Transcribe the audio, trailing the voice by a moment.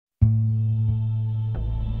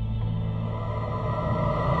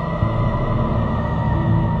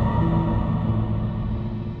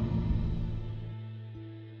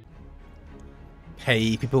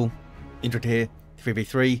Hey people, Indrid here,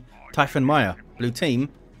 3v3, Typhon Maya, blue team,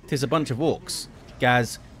 'tis a bunch of orcs.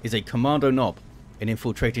 Ghaz is a commando knob, an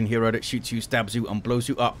infiltrating hero that shoots you, stabs you and blows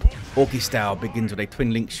you up. Orky style begins with a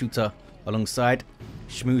twin link shooter alongside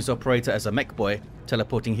SchmusOperator as a Mekboy,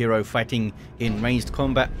 teleporting hero fighting in ranged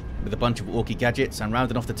combat with a bunch of orky gadgets, and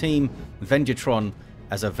rounding off the team, Vengertron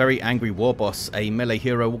as a very angry Warboss, a melee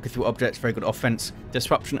hero walking through objects, very good offense,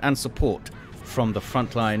 disruption and support from the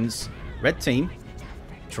front lines. Red team,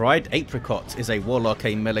 Dried Apricot is a Warlock,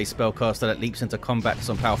 a melee spellcaster that leaps into combat for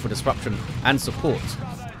some powerful disruption and support.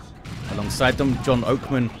 Alongside them,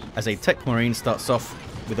 Oakman as a Techmarine starts off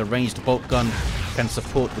with a ranged bolt gun, can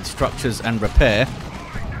support with structures and repair.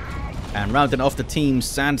 And rounding off the team,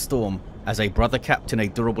 Sandstorm as a brother captain, a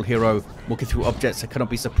durable hero walking through objects that cannot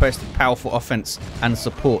be suppressed with powerful offense and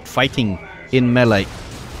support, fighting in melee.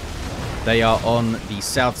 They are on the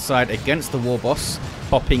south side against the Warboss,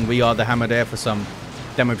 popping We Are the Hammer there for some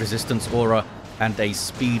damage resistance aura and a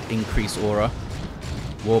speed increase aura.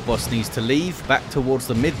 Warboss needs to leave back towards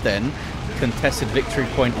the mid then. Contested victory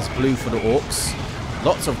point is blue for the Orks.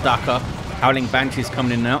 Lots of Daka. Howling Banshees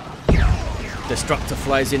coming in now. Destructor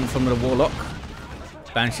flies in from the Warlock.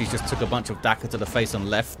 Banshees just took a bunch of Daka to the face and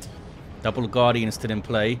left. Double Guardian still in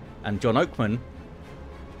play. And Oakman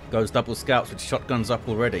goes double Scouts with shotguns up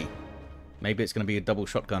already. Maybe it's going to be a double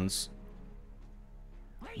shotguns.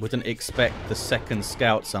 Wouldn't expect the second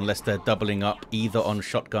Scouts unless they're doubling up either on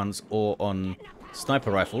shotguns or on sniper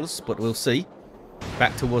rifles, but we'll see.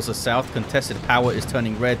 Back towards the south, contested power is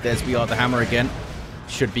turning red. There's We Are the Hammer again.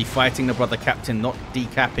 Should be fighting the brother captain, not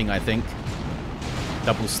decapping, I think.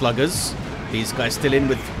 Double sluggers. These guys still in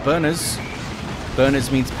with burners.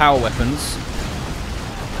 Burners means power weapons.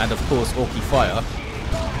 And of course, Orky fire.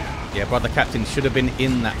 Yeah, brother captain should have been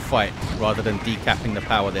in that fight rather than decapping the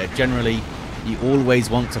power there. Generally, you always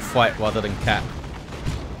want to fight rather than cap.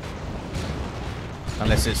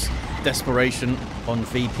 Unless it's desperation on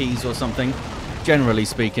VPs or something. Generally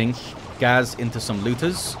speaking, Ghaz into some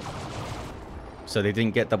looters. So they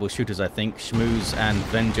didn't get double shooters, I think. Shmuz and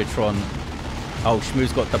Vengertron. Oh,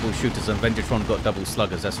 Shmuz got double shooters and Vengertron got double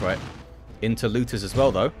sluggers, that's right. Into looters as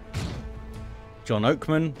well, though.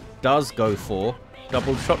 Oakman does go for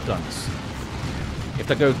double shotguns. If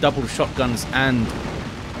they go double shotguns and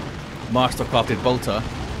mastercrafted bolter,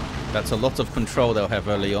 that's a lot of control they'll have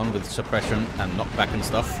early on with suppression and knockback and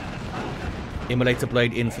stuff. Immolator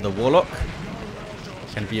blade in for the Warlock.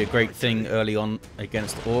 Can be a great thing early on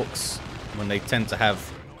against Orks when they tend to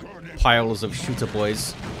have piles of shooter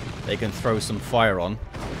boys they can throw some fire on.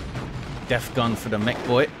 Death gun for the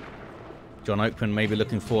Mekboy. Oakman may be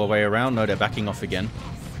looking for a way around. No, they're backing off again.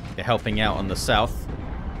 They're helping out on the south.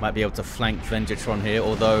 Might be able to flank Vengertron here,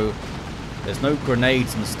 although there's no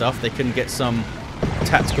grenades and stuff. They can get some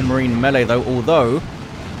tactical marine melee though, although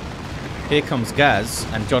here comes Ghaz,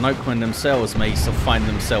 and Oakman themselves may find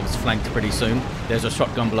themselves flanked pretty soon. There's a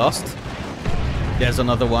shotgun blast. There's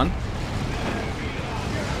another one.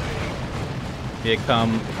 Here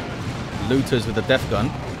come looters with a death gun.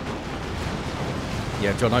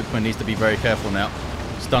 Yeah, Oakman needs to be very careful now.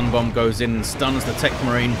 Stun bomb goes in and stuns the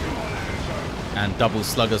Techmarine. And double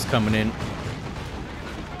sluggers coming in.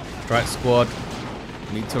 Strike squad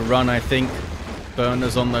need to run, I think.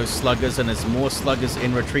 Burners on those sluggers, and there's more sluggers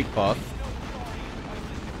in retreat path.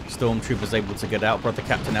 Stormtroopers able to get out. Brother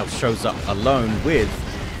Captain now shows up alone with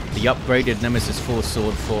the upgraded Nemesis Force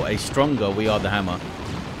Sword for a stronger We Are the Hammer.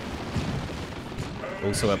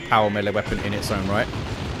 Also a power melee weapon in its own right.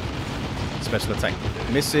 Special attack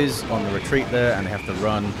misses on the retreat there, and they have to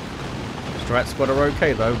run. Strike squad are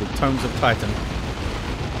okay though with Tomes of Titan.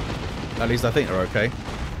 At least I think they're okay.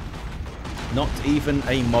 Not even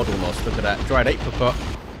a model loss. Look at that. Dried Apricot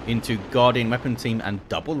into Guardian Weapon Team and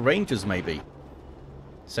double Rangers maybe.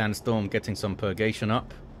 Sandstorm getting some purgation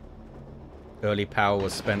up. Early power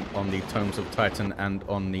was spent on the Tomes of Titan and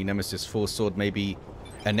on the Nemesis Force Sword. Maybe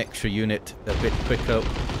an extra unit a bit quicker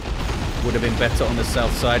would have been better on the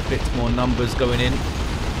south side. Bit more numbers going in.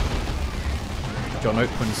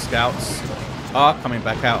 Oakman's scouts are coming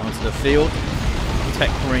back out onto the field.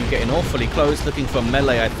 Techmarine getting awfully close, looking for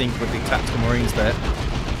melee, I think, with the tactical marines there.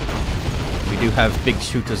 We do have big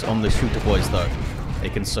shooters on the shooter boys, though. They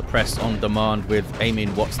can suppress on demand with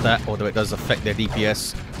aiming what's that, although it does affect their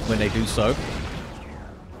DPS when they do so.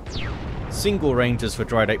 Single rangers for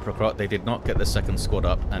Dried Apricot. They did not get the second squad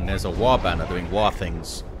up, and there's a war banner doing war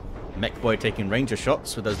things. Mekboy taking ranger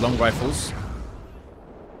shots with those long rifles.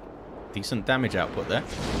 Decent damage output there.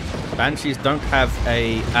 Banshees don't have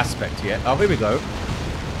a aspect yet. Oh, here we go.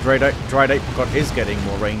 Dried Apricot is getting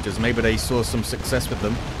more rangers. Maybe they saw some success with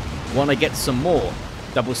them. Want to get some more.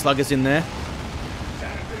 Double sluggers in there.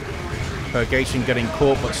 Purgation getting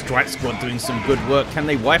caught, but Strike Squad doing some good work. Can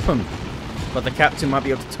they wipe him? But the captain might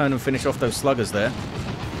be able to turn and finish off those sluggers there.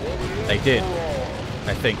 They did,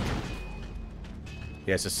 I think.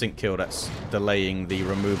 Yeah, it's a sync kill that's delaying the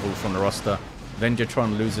removal from the roster.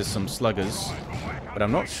 Vengertron loses some sluggers, but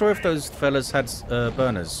I'm not sure if those fellas had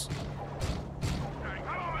burners.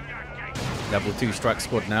 Level 2 Strike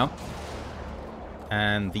Squad now.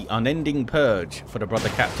 And the unending purge for the Brother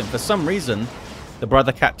Captain. For some reason, the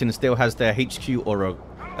Brother Captain still has their HQ or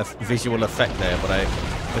a visual effect there, but I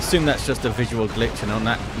assume that's just a visual glitch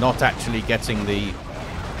and not actually getting the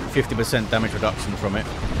 50% damage reduction from it.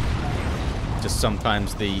 Just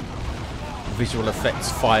sometimes the visual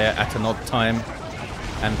effects fire at an odd time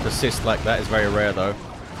and persist like that. Is very rare though.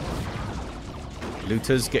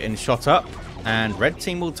 Looters getting shot up, and red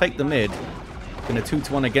team will take the mid. Been a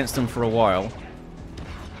 2-1 against them for a while.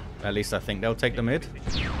 At least I think they'll take the mid.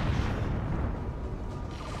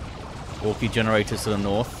 Orky generators to the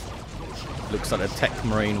north. Looks like the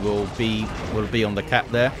Techmarine will be on the cap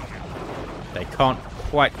there. They can't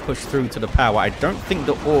quite push through to the power. I don't think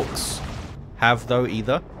the Orks have though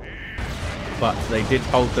either, but they did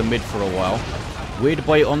hold the mid for a while. Weird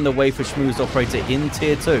Boy on the way for SchmusOperator in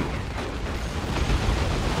tier 2.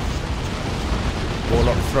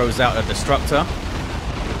 Warlock throws out a Destructor.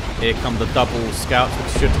 Here come the double scouts,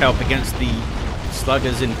 which should help against the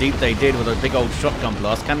sluggers. Indeed they did with a big old shotgun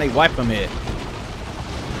blast. Can they wipe them here?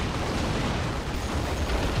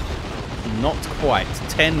 Not quite.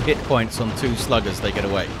 10 hit points on 2 sluggers, they get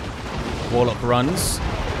away. Warlock runs.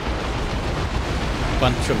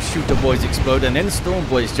 Bunch of shooter boys explode, and then storm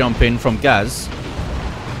boys jump in from Ghaz.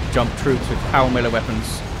 Jump troops with power melee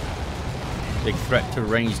weapons. Big threat to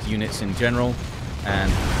ranged units in general,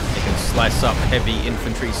 and they can slice up heavy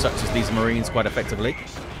infantry such as these marines quite effectively.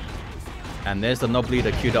 And there's the Nob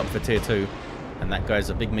Leader queued up for tier 2, and that guy's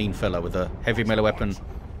a big mean fella with a heavy melee weapon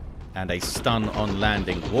and a stun on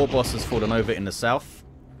landing. Warboss has fallen over in the south.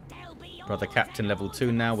 Brother Captain level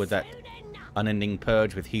 2 now with that unending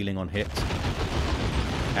purge with healing on hit.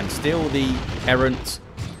 And still the errant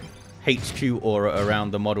HQ aura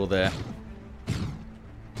around the model there.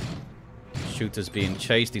 Shooters being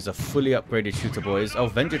chased. These are fully upgraded shooter boys. Oh,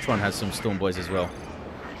 Vengertron has some storm boys as well.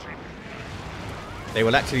 They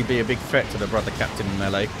will actually be a big threat to the Brother Captain in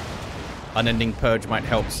melee. Unending purge might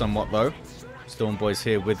help somewhat though. Storm boys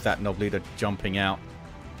here with that Nob Leader jumping out.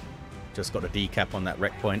 Just got a decap on that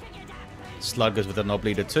wreck point. Sluggers with a Nob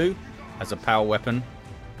Leader too. Has a power weapon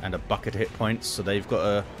and a bucket hit points. So they've got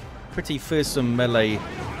a pretty fearsome melee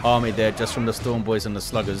army there just from the Storm boys and the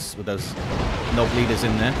sluggers with those Nob Leaders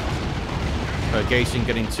in there. Purgation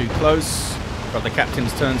getting too close. Brother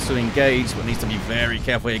Captain's turns to engage, but needs to be very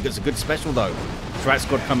careful here. Gets a good special though. Strike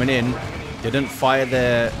Squad coming in. Didn't fire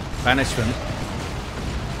their banishment.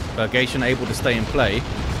 Purgation able to stay in play.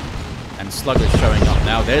 And Sluggers showing up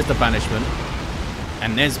now. There's the banishment.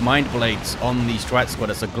 And there's Mind Blades on the Strike Squad.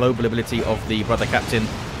 That's a global ability of the Brother Captain,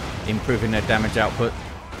 improving their damage output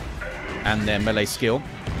and their melee skill.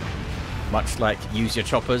 Much like Use Your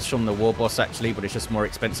Choppers from the Warboss actually, but it's just more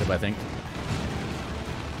expensive I think.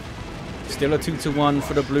 Still a 2-1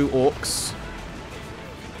 for the Blue Orks.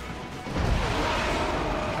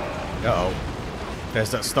 Uh-oh. There's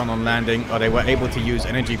that stun on landing. Oh, they were able to use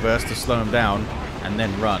Energy Burst to slow them down and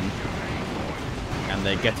then run. And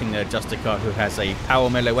they're getting their Justicar, who has a power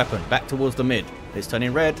melee weapon, back towards the mid. It's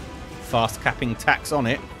turning red. Fast capping tax on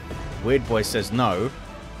it. Weird Boy says no.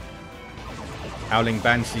 Howling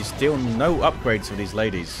Banshee, still no upgrades for these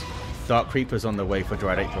ladies. Dark Creepers on the way for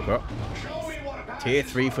Dried Apricot. Tier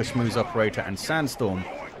 3 for SchmusOperator and Sandstorm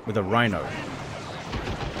with a Rhino.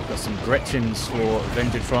 Got some Gretchens for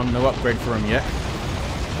Vengertron, no upgrade for him yet.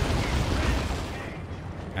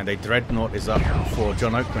 And a Dreadnought is up for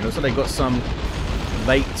John Oakman. Also they got some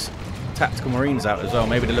late Tactical Marines out as well.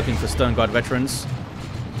 Maybe they're looking for Stone Guard veterans.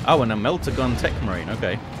 Oh, and a Melter Gun Techmarine,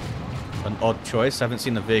 okay. An odd choice, haven't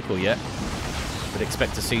seen the vehicle yet. But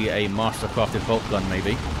expect to see a Mastercrafted Bolt Gun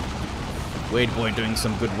maybe. Weird Boy doing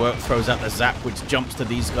some good work, throws out the Zap which jumps to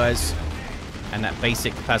these guys. And that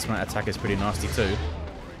basic plasma attack is pretty nasty too.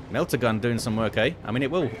 Melter Gun doing some work, eh? I mean,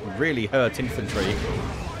 it will really hurt infantry.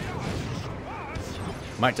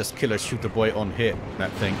 Might just kill a shooter boy on hit,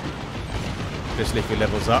 that thing. Especially if he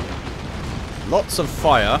levels up. Lots of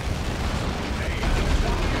fire.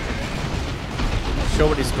 Not sure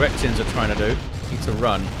what these Gretchens are trying to do. Need to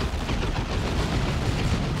run.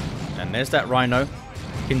 And there's that Rhino.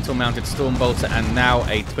 Pintle mounted Storm Bolter, and now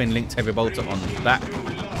a twin linked heavy bolter on the back.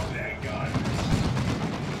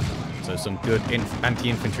 So some good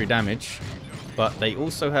anti-infantry damage. But they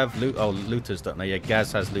also have looters, don't they? Yeah,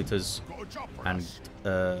 Ghaz has looters. And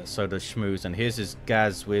So does Schmooz. And here's his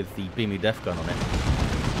Ghaz with the Beamy Death Gun on it.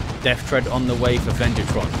 Death Tread on the way for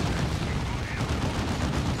Vengertron.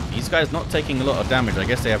 These guys not taking a lot of damage. I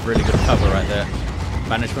guess they have really good cover right there.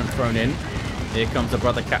 Banishment thrown in. Here comes the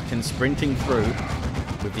Brother Captain sprinting through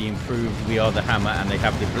with the improved We Are the Hammer, and they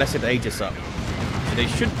have the Blessed Aegis up. So they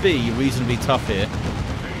should be reasonably tough here.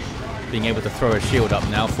 Being able to throw a shield up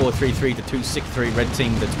now. 4-3-3 to 2-6-3. Red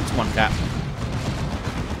team, the 2-1 cap.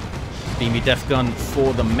 Beamy Death Gun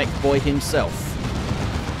for the Mekboy himself.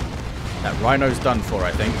 That Rhino's done for,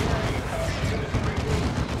 I think.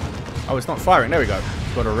 Oh, it's not firing. There we go.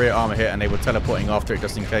 Got a rear armor hit, and they were teleporting after it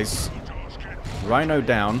just in case. Rhino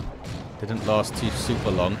down. Didn't last too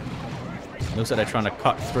super long. Looks like they're trying to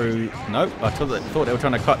cut through. Nope, I thought they were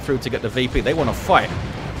trying to cut through to get the VP. They want to fight.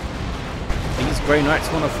 These Grey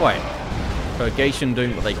Knights want to fight. Purgation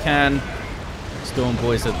doing what they can. Storm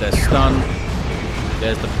Boys at their stun.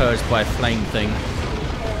 There's the Purged by Flame thing,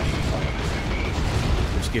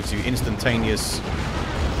 which gives you instantaneous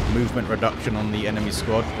movement reduction on the enemy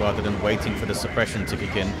squad rather than waiting for the suppression to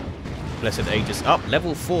kick in. Blessed Aegis up.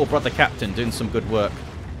 Level 4 Brother Captain doing some good work.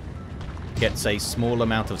 Gets a small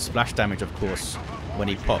amount of splash damage, of course, when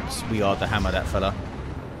he pops. We Are the Hammer, that fella.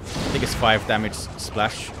 I think it's 5 damage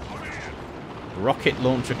splash. Rocket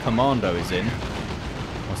Launcher Kommando is in.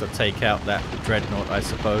 Wants to take out that Dreadnought, I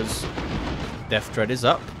suppose. Death Dread is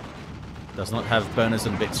up. Does not have burners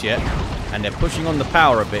and bits yet. And they're pushing on the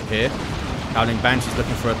power a bit here. Howling Banshee's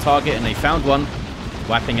looking for a target, and they found one.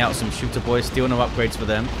 Wiping out some Shooter Boys. Still no upgrades for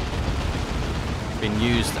them. Been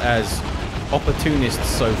used as opportunists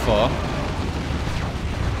so far.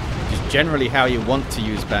 Which is generally how you want to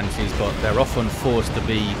use Banshees, but they're often forced to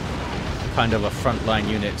be kind of a frontline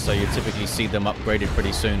unit, so you typically see them upgraded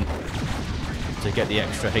pretty soon to get the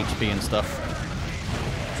extra HP and stuff.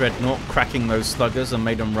 Dreadnought cracking those sluggers and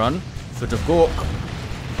made them run. Foot of Gork.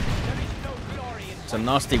 It's a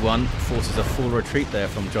nasty one. Forces a full retreat there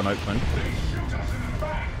from John Oakman.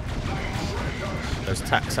 Those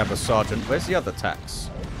Tacks have a sergeant. Where's the other Tacks?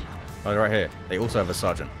 Oh, they're right here. They also have a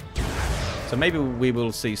sergeant. So maybe we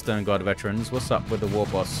will see Stone Guard veterans. What's up with the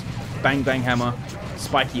Warboss? Bang Bang Hammer,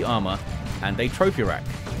 spiky armor, and a trophy rack.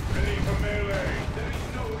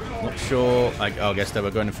 Not sure. I guess they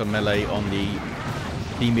were going for melee on the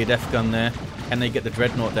Beamy Death Gun there. Can they get the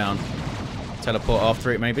Dreadnought down? Teleport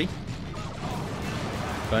after it, maybe?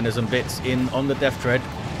 Burners and bits in on the Death Dread.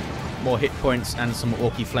 More hit points and some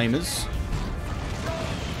Orky Flamers.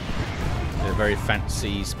 A very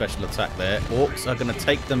fancy special attack there. Orks are going to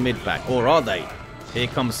take the mid back. Or are they? Here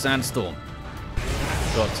comes Sandstorm.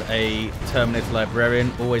 Got a Terminator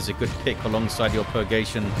Librarian. Always a good pick alongside your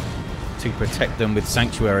Purgation to protect them with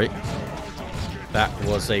Sanctuary. That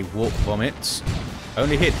was a Warp Vomit.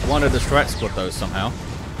 Only hit one of the Strike Squad though somehow.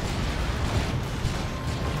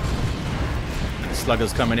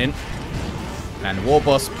 Sluggers coming in. And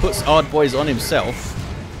Warboss puts Ard Boys on himself.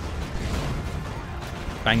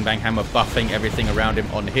 Bang Bang Hammer buffing everything around him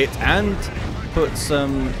on hit. And puts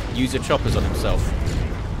some user choppers on himself.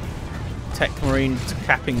 Techmarine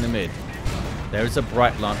capping the mid. There is a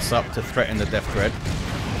Bright Lance up to threaten the Death Dread.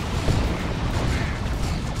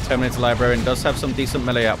 Terminator Librarian does have some decent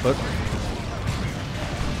melee output.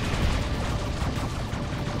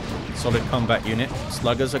 Solid combat unit.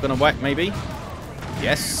 Sluggers are going to wipe maybe.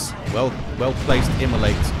 Yes. Well placed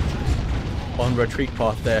Immolate on retreat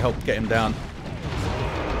path there. Helped get him down.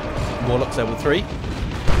 Warlock's level 3.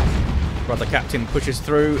 Brother Captain pushes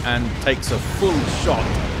through and takes a full shot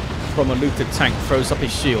from a looted tank. Throws up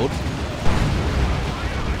his shield.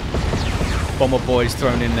 Bomber Boys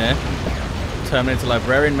thrown in there. Terminator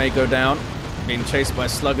Librarian may go down. Being chased by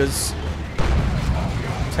Sluggers.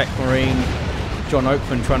 Techmarine. John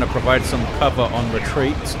Oakman trying to provide some cover on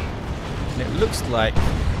retreat. And it looks like...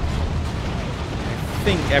 I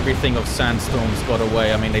think everything of Sandstorm's got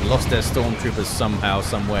away. I mean, they lost their Stormtroopers somehow,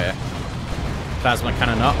 somewhere. Plasma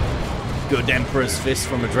Cannon up. Good Emperor's Fist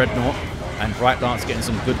from a Dreadnought. And Bright Lance getting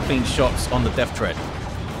some good clean shots on the Death Dread.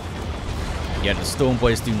 Yeah, the Storm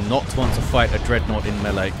Boys do not want to fight a Dreadnought in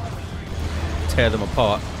melee. Tear them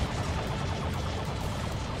apart.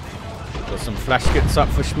 Got some flash kits up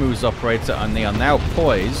for SchmusOperator, and they are now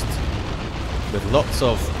poised with lots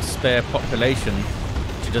of spare population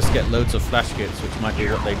to just get loads of flash kits, which might be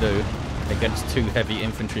what they do against 2 heavy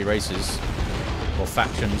infantry races or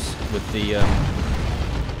factions with the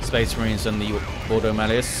Space Marines and the Ordo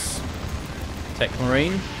Malleus.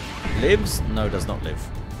 Techmarine lives? No, does not live.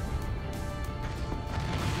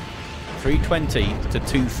 320 to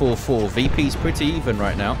 244. VP's pretty even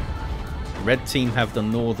right now. Red team have the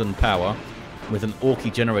northern power with an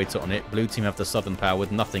Orky generator on it. Blue team have the southern power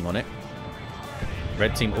with nothing on it.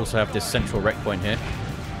 Red team also have this central wreck point here.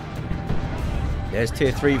 There's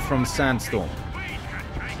tier 3 from Sandstorm.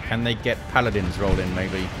 Can they get paladins rolling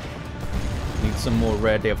maybe? Need some more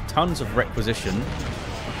red. They have tons of requisition.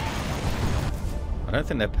 I don't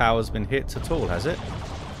think their power's been hit at all, has it?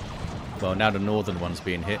 Well, now the northern one's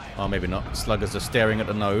being hit. Oh, maybe not. Sluggers are staring at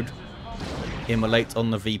the node. Immolate on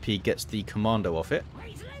the VP gets the Kommando off it.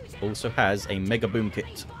 Also has a Mega Boom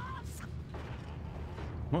Kit.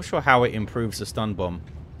 Not sure how it improves the stun bomb.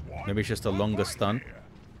 Maybe it's just a longer stun.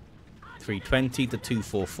 320 to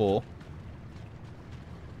 244.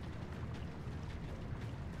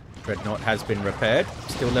 Dreadnought has been repaired.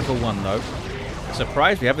 Still level 1 though.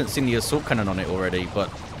 Surprised we haven't seen the assault cannon on it already, but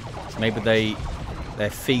maybe they're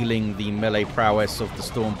feeling the melee prowess of the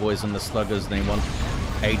Storm Boys and the Sluggers. They want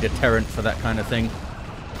a deterrent for that kind of thing.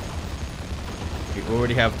 We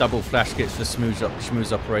already have double flash kits for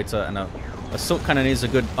SchmusOperator, and a assault cannon is a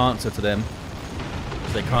good answer to them.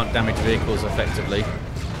 They can't damage vehicles effectively.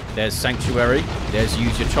 There's Sanctuary. There's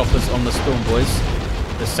use your choppers on the Storm Boys.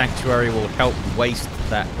 The Sanctuary will help waste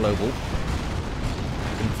that global.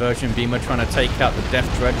 Conversion Beamer trying to take out the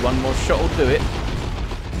Death Dread. One more shot will do it.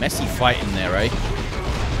 Messy fight in there, eh?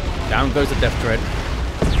 Down goes the Death Dread.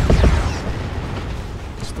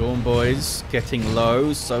 Storm Boys getting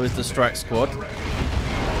low. So is the Strike Squad.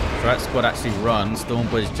 Strike Squad actually run. Storm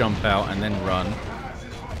Boys jump out and then run.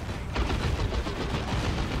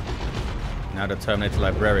 Now the Terminator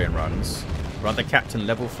Librarian runs. Brother Captain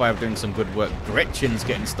level 5 doing some good work. Gretchen's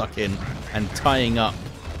getting stuck in and tying up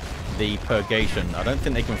the Purgation. I don't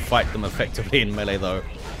think they can fight them effectively in melee though.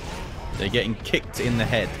 They're getting kicked in the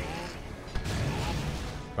head.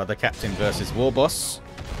 Brother Captain versus Warboss.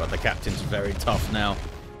 Brother Captain's very tough now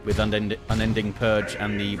with Unending Purge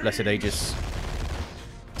and the Blessed Aegis.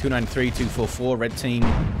 293, 244. Red team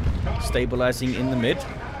stabilizing in the mid.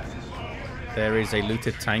 There is a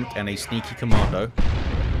looted tank and a sneaky Kommando.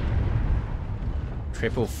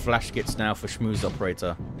 Triple flash kits now for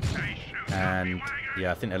SchmusOperator. And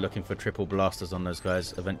yeah, I think they're looking for triple blasters on those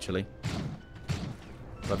guys eventually.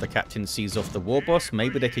 But the captain sees off the Warboss.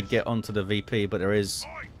 Maybe they could get onto the VP, but there is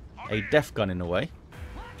a death gun in the way.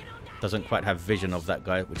 Doesn't quite have vision of that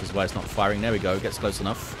guy, which is why it's not firing. There we go, gets close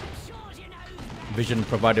enough. Vision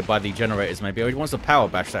provided by the generators maybe. Oh, he wants to power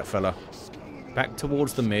bash that fella. Back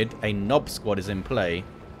towards the mid. A Nob squad is in play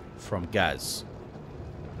from Ghaz.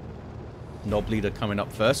 Nob leader coming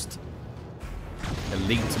up first.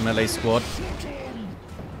 Elite melee squad.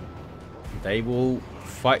 They will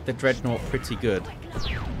fight the Dreadnought pretty good.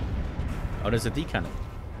 Oh, there's a D-cannon.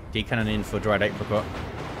 D-cannon in for Dried Apricot.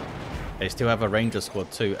 They still have a Ranger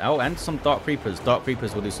squad too. Oh, and some Dark Reapers. Dark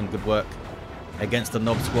Reapers will do some good work against the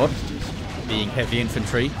Nob squad. Being heavy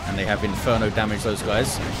infantry, and they have Inferno damage those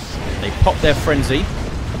guys. They pop their Frenzy.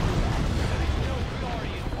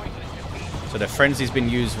 So their Frenzy's been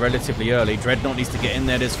used relatively early. Dreadnought needs to get in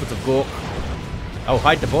there. There's Foot of Gork. Oh,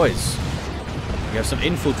 hide the boys. We have some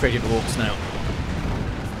infiltrated Orks now.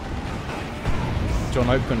 John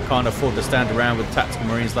Oakman can't afford to stand around with tactical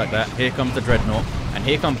marines like that. Here comes the Dreadnought. And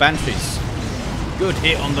here come Banshees. Good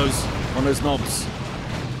hit on those knobs.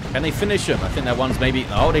 Can they finish them? I think that one's maybe...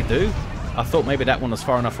 Oh, they do. I thought maybe that one was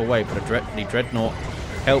far enough away, but the Dreadnought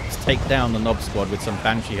helped take down the Nob squad with some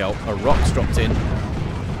Banshee help. A Rock's dropped in.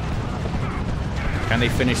 Can they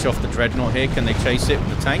finish off the Dreadnought here? Can they chase it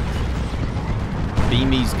with the tank?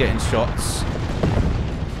 Beamies getting shots.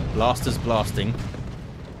 Blasters blasting.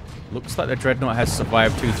 Looks like the Dreadnought has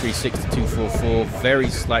survived 236 to 244. Very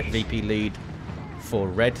slight VP lead for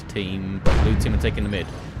red team, but blue team are taking the mid.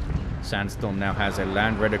 Sandstorm now has a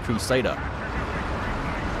Land Raider Crusader.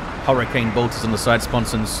 Hurricane bolters on the side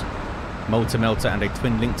sponsons. Molter Melter and a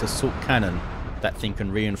twin-linked assault cannon. That thing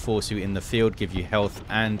can reinforce you in the field, give you health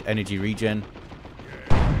and energy regen.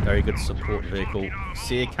 Very good support vehicle.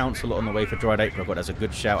 Seer Council on the way for Dried Apricot. That's a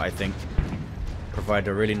good shout, I think. Provide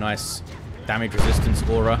a really nice damage resistance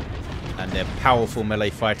aura. And they're powerful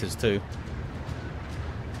melee fighters too.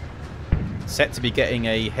 Set to be getting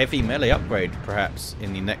a heavy melee upgrade, perhaps,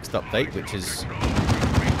 in the next update, which is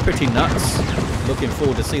pretty nuts. Looking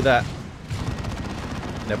forward to see that.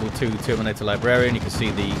 Level 2 Terminator Librarian. You can see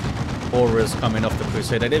the auras coming off the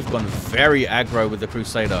Crusader. They've gone very aggro with the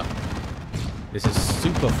Crusader. This is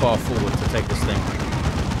super far forward to take this thing.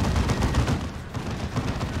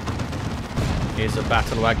 Here's a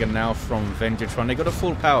battle wagon now from Vengertron. They got a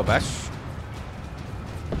full power bash.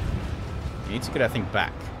 You need to get that thing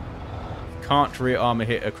back. Can't rear armor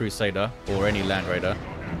hit a Crusader or any Land Raider.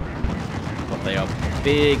 But they are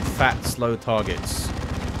big, fat, slow targets.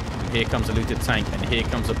 And here comes a looted tank, and here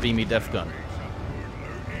comes a beamy death gun.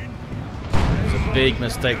 There's a Big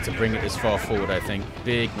mistake to bring it this far forward, I think.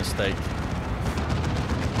 Big mistake.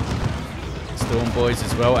 Storm boys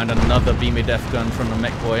as well, and another beamy death gun from the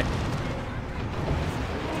Mekboy,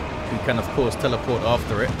 who can of course teleport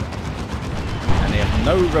after it. And they have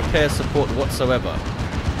no repair support whatsoever.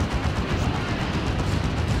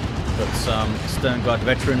 Got some Stern Guard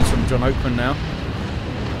veterans from John Oakman now.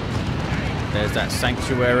 There's that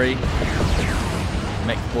Sanctuary.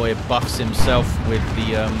 Mekboy buffs himself with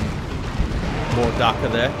the more darker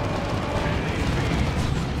there.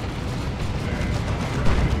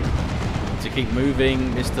 To keep moving,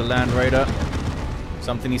 Mr. Land Raider.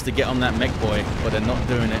 Something needs to get on that Mekboy, but they're not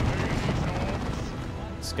doing it.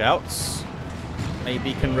 Scouts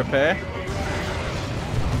maybe can repair.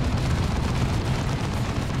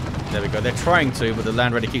 There we go. They're trying to, but the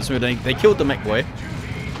Land Raider keeps moving. They killed the Mekboy.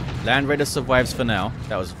 Land Raider survives for now.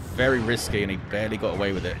 That was very risky, and he barely got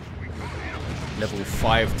away with it. Level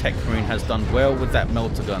 5 Techmarine has done well with that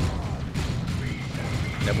melter gun.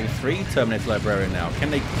 Level 3 Terminator Librarian now. Can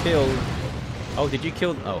they kill... Oh, did you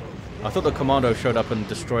kill... Oh, I thought the Kommando showed up and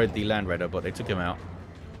destroyed the Land Raider, but they took him out.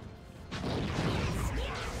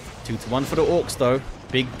 2-1 for the Orks, though.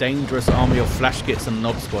 Big, dangerous army of Flash Kits and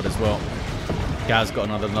Knob Squad as well. Ghaz got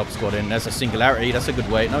another Knob Squad in. There's a Singularity. That's a good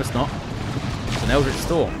way. No, it's not. It's an Eldritch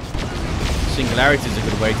Storm. Singularity is a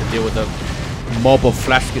good way to deal with a mob of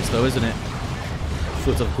Flash Kits, though, isn't it?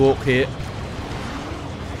 Foot of Gork here.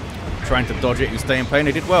 Trying to dodge it and stay in play, and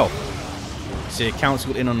they did well. See a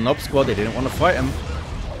Council in on the Knob Squad. They didn't want to fight him.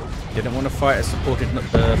 Didn't want to fight a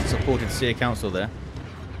supported Seer Council there.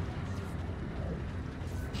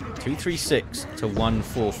 236 to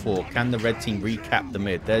 144. Can the red team recap the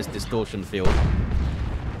mid? There's Distortion Field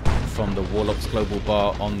from the Warlock's Global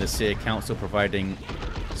Bar on the Seer Council, providing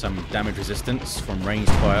some damage resistance from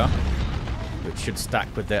ranged fire, which should stack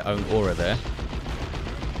with their own aura there.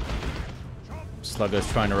 Slugger's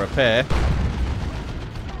trying to repair.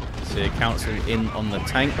 Seer Council in on the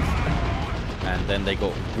tank, and then they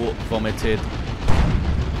got warp vomited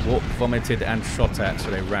and shot at, so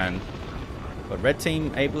they ran. But red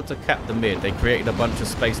team able to cap the mid. They created a bunch of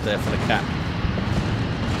space there for the cap.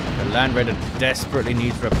 The Land Raider desperately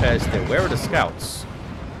needs repairs still. Where are the scouts?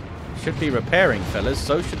 Should be repairing, fellas.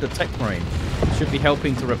 So should the Techmarine. Should be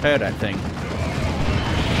helping to repair that thing.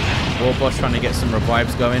 Warboss trying to get some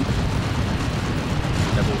revives going.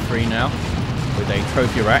 Level 3 now with a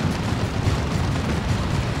trophy rack.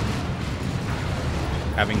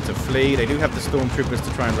 Having to flee. They do have the Stormtroopers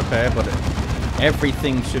to try and repair, but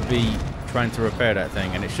everything should be trying to repair that thing,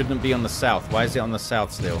 and it shouldn't be on the south. Why is it on the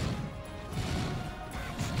south still?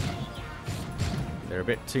 They're a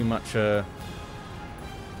bit too much kind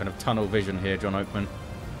of tunnel vision here, John Oakman.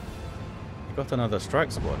 You got another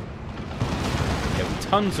strike squad. They have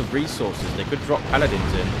tons of resources. They could drop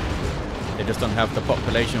paladins in. They just don't have the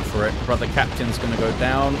population for it. Brother Captain's going to go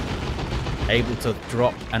down. Able to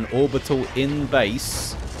drop an orbital in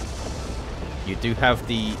base. You do have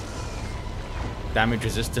the damage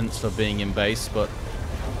resistance for being in base, but...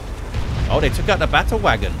 Oh, they took out the battle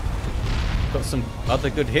wagon. Got some other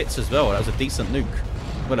good hits as well. That was a decent nuke.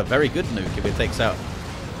 Well, a very good nuke if it takes out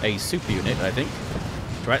a super unit, I think.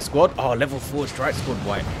 Strike squad. Oh, level 4 strike squad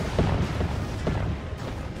wipe.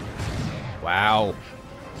 Wow.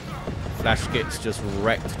 Flash Kits just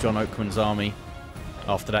wrecked John Oakman's army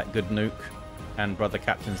after that good nuke. And Brother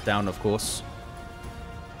Captain's down, of course.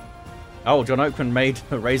 Oh, John Oakman made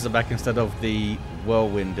a Razorback instead of the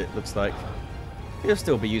Whirlwind, it looks like. It'll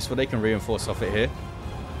still be useful. They can reinforce off it here.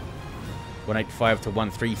 185 to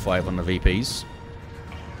 135 on the VPs.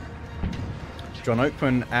 John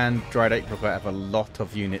Oakman and Dried Apricot have a lot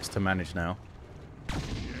of units to manage now.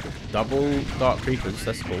 Double Dark Creepers,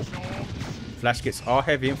 that's cool. Flash Kits are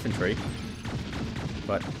heavy infantry,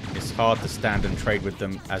 but it's hard to stand and trade with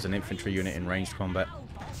them as an infantry unit in ranged combat.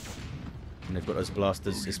 And they've got those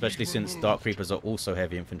blasters, especially since Dark Creepers are also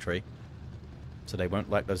heavy infantry. So they won't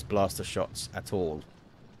like those blaster shots at all.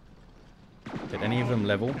 Did any of them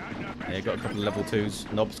level? Yeah, got a couple of level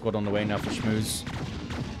 2s. Knob Squad on the way now for Schmooze.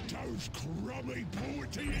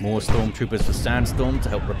 More Stormtroopers for Sandstorm to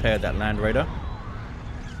help repair that Land Raider,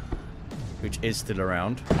 which is still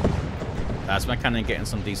around. Plasma Cannon getting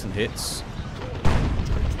some decent hits.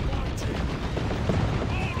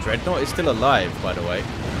 Dreadnought is still alive, by the way.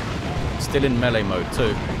 Still in melee mode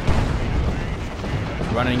too.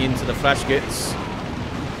 Running into the Flash Kits.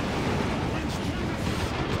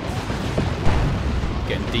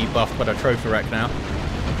 Getting debuffed by the trophy rack now.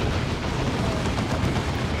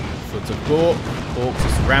 Foot of Gork. Orks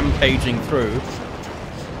is rampaging through.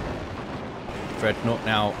 Dreadnought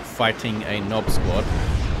now fighting a Knob Squad.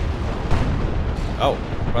 Oh,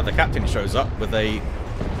 Brother Captain shows up with a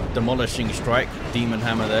demolishing strike. Demon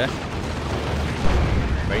Hammer there.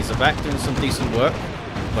 Razorback doing some decent work,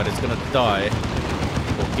 but it's going to die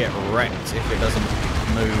or get wrecked if it doesn't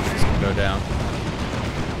move. It's going to go down.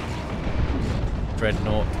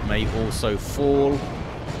 Dreadnought may also fall.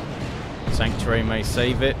 Sanctuary may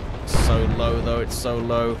save it. So low though, it's so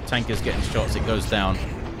low. Tank is getting shots, it goes down.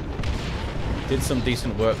 Did some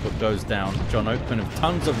decent work, but goes down. John Oakman with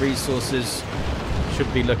tons of resources.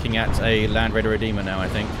 Should be looking at a Land Raider Redeemer now, I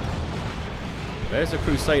think. There's a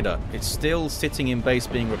Crusader. It's still sitting in base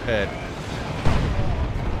being repaired.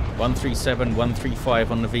 137,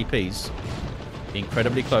 135 on the VPs.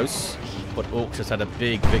 Incredibly close. But Orks has had a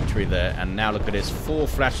big victory there. And now look at this. 4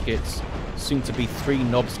 flash kits. Soon to be 3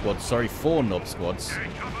 Nob squads. Sorry, 4 Nob squads.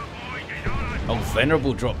 Oh,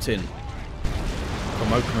 Venerable dropped in. From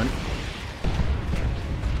Oakman.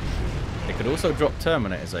 They could also drop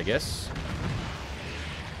Terminators, I guess.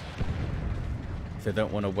 If they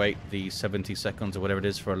don't want to wait the 70 seconds or whatever it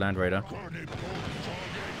is for a Land Raider.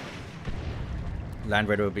 Land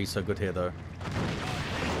Raider would be so good here, though.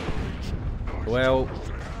 Well,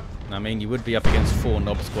 I mean, you would be up against 4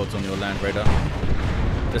 Nob squads on your Land Raider.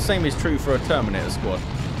 The same is true for a Terminator squad.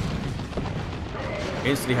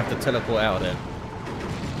 Instantly have to teleport out of there.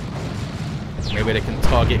 Maybe they can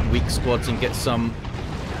target weak squads and get some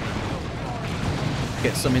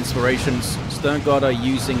inspirations. Sternguard are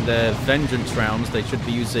using their vengeance rounds. They should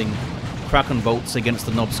be using Kraken bolts against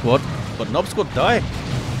the Nob squad. But Nob squad die.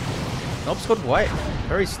 Nob squad white.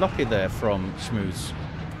 Very sloppy there from Schmooz.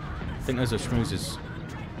 I think those are Schmooz's.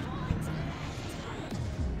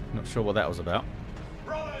 Not sure what that was about.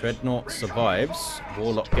 Dreadnought survives.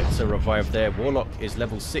 Warlock gets a revive there. Warlock is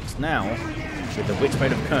level 6 now with the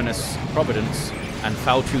Witchblade of Kernus, Providence, and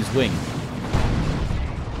Falchu's Wing.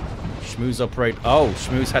 SchmusOperator. Oh,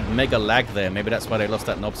 Schmooz had mega lag there. Maybe that's why they lost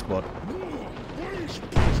that Nob squad.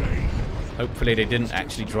 Hopefully they didn't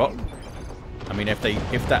actually drop. I mean, if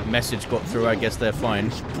that message got through, I guess they're fine.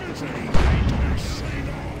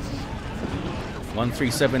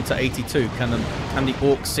 137 to 82. Can the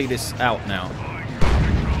Orcs see this out now?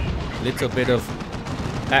 Little bit of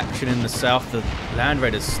action in the south. The Land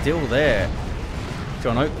Raider's still there.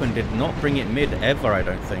 John Oakman did not bring it mid ever, I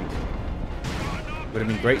don't think. Would have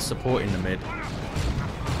been great support in the mid.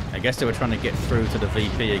 I guess they were trying to get through to the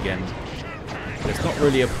VP again. But it's not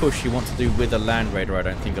really a push you want to do with a Land Raider, I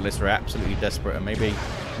don't think, unless they're absolutely desperate. And maybe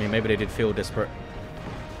they did feel desperate.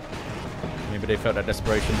 Maybe they felt that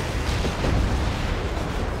desperation.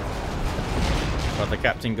 But the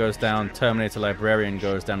Captain goes down, Terminator Librarian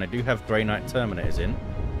goes down. They do have Grey Knight Terminators in.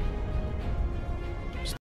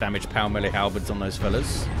 Just damage power melee halberds on those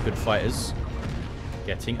fellas. Good fighters.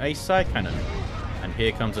 Getting a Psy Cannon. And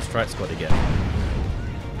here comes a Strike Squad again.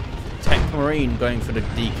 Techmarine going for the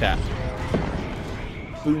decap.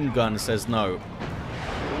 Boom Gun says no.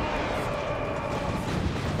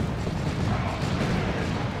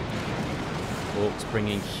 Orks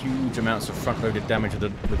bringing huge amounts of front-loaded damage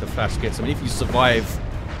with the flash kits. I mean, if you survive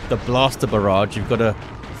the blaster barrage, you've got to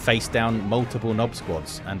face down multiple Nob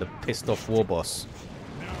squads and a pissed-off Warboss.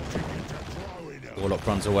 Warlock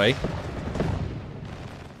runs away.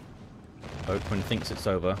 Oakman thinks it's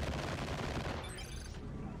over.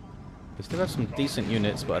 They still have some decent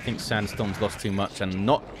units, but I think Sandstorm's lost too much, and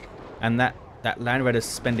that Land Raider's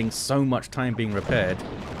spending so much time being repaired.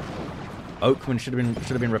 Oakman should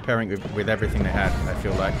have been repairing with everything they had, I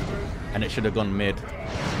feel like, and it should have gone mid.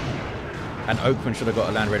 And Oakman should have got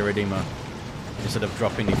a Land Raider Redeemer instead of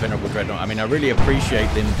dropping the Venerable Dreadnought. I mean, I really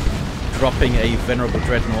appreciate them dropping a Venerable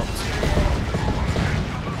Dreadnought.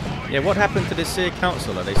 Yeah, what happened to the Seer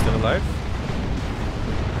Council? Are they still alive?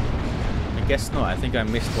 I guess not. I think I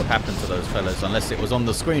missed what happened to those fellas, unless it was on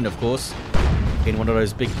the screen, of course, in one of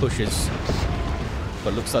those big pushes.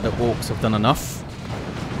 But looks like the Orks have done enough.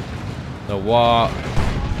 The war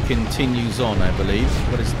continues on, I believe.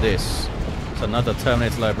 What is this? It's another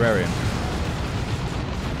Terminator Librarian.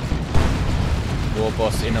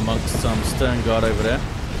 Warboss in amongst some Sternguard over there.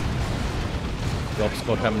 Gob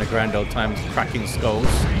Squad having a grand old time cracking skulls.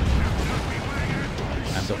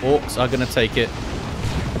 And the Orks are going to take it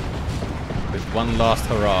with one last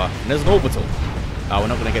hurrah. And there's an orbital. Oh, we're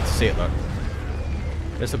not going to get to see it though.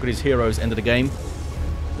 Let's look at his heroes end of the game.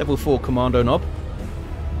 Level 4 Kommando Nob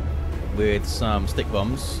with some stick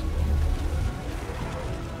bombs.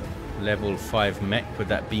 Level 5 mech with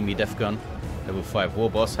that beamy death gun. Level 5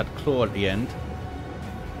 Warboss had claw at the end.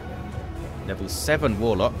 Level 7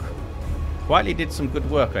 Warlock. Quietly did some good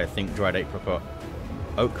work, I think, Dried Apricot.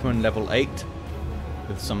 Oakman level 8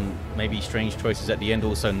 with some maybe strange choices at the end,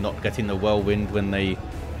 also not getting the whirlwind when they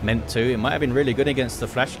meant to. It might have been really good against the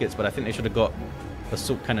flash kits, but I think they should have got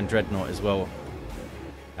Assault Cannon Dreadnought as well.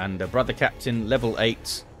 And Brother Captain, level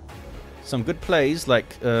 8. Some good plays,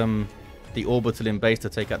 like the Orbital in base to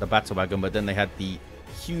take out the Battle Wagon, but then they had the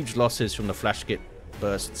huge losses from the flash kit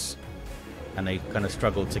bursts, and they kind of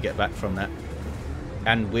struggled to get back from that.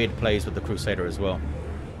 And weird plays with the Crusader as well.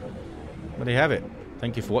 But there you have it.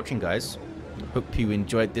 Thank you for watching, guys. Hope you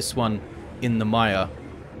enjoyed this one in the mire,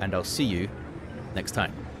 and I'll see you next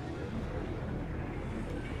time.